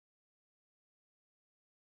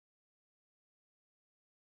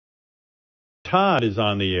Todd is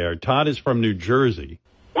on the air. Todd is from New Jersey.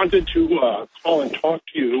 Wanted to call and talk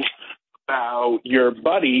to you about your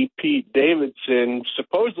buddy, Pete Davidson,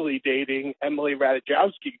 supposedly dating Emily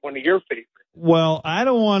Ratajkowski, one of your favorites. Well, I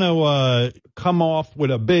don't want to come off with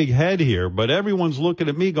a big head here, but everyone's looking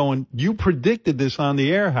at me going, you predicted this on the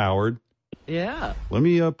air, Howard. Yeah. Let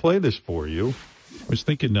me play this for you. I was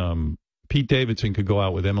thinking Pete Davidson could go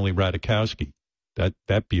out with Emily Ratajkowski.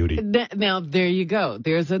 That beauty. Now, there you go.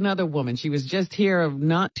 There's another woman. She was just here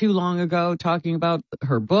not too long ago talking about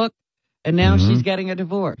her book, and now she's getting a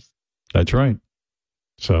divorce. That's right.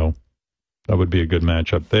 So that would be a good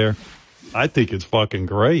matchup there. I think it's fucking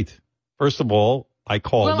great. First of all, I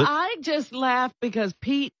called it. Well, I just laughed because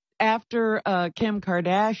Pete, after Kim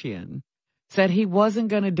Kardashian, said he wasn't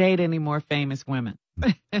going to date any more famous women.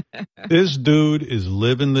 This dude is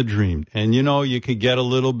living the dream. And, you know, you could get a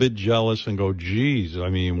little bit jealous and go, geez, I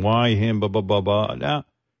mean, why him, blah, blah, blah, blah. Now,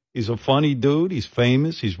 he's a funny dude. He's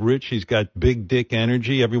famous. He's rich. He's got big dick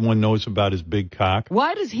energy. Everyone knows about his big cock.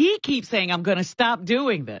 Why does he keep saying, I'm going to stop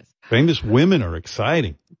doing this? Famous women are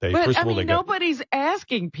exciting. Nobody's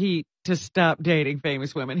asking Pete to stop dating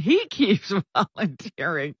famous women. He keeps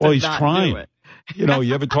volunteering to he's not trying. do it. You know,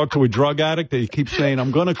 you ever talk to a drug addict? They keep saying,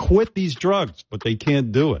 I'm going to quit these drugs, but they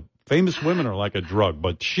can't do it. Famous women are like a drug,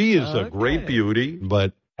 but she is a great beauty.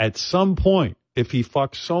 But at some point, if he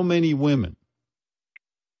fucks so many women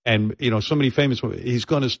and, you know, so many famous women, he's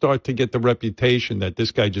going to start to get the reputation that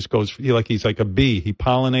this guy just goes, he's like a bee. He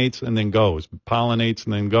pollinates and then goes, pollinates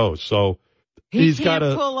and then goes. So he's got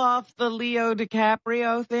to pull off the Leo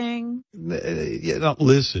DiCaprio thing.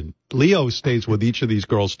 Listen, Leo stays with each of these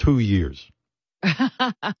girls 2 years.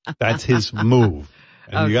 That's his move.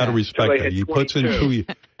 And you got to respect that. He puts in 2 years.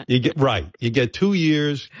 You get 2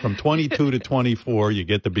 years from 22 to 24. You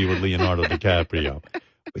get to be with Leonardo DiCaprio.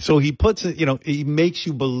 So he puts it, he makes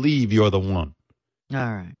you believe you're the one. All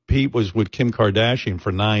right. Pete was with Kim Kardashian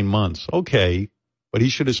for 9 months. Okay. But he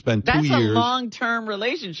should have spent 2 years. That's a long-term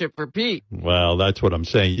relationship for Pete. Well, that's what I'm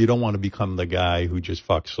saying. You don't want to become the guy who just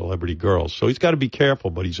fucks celebrity girls. So he's got to be careful,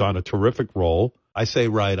 but he's on a terrific roll. I say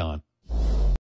right on.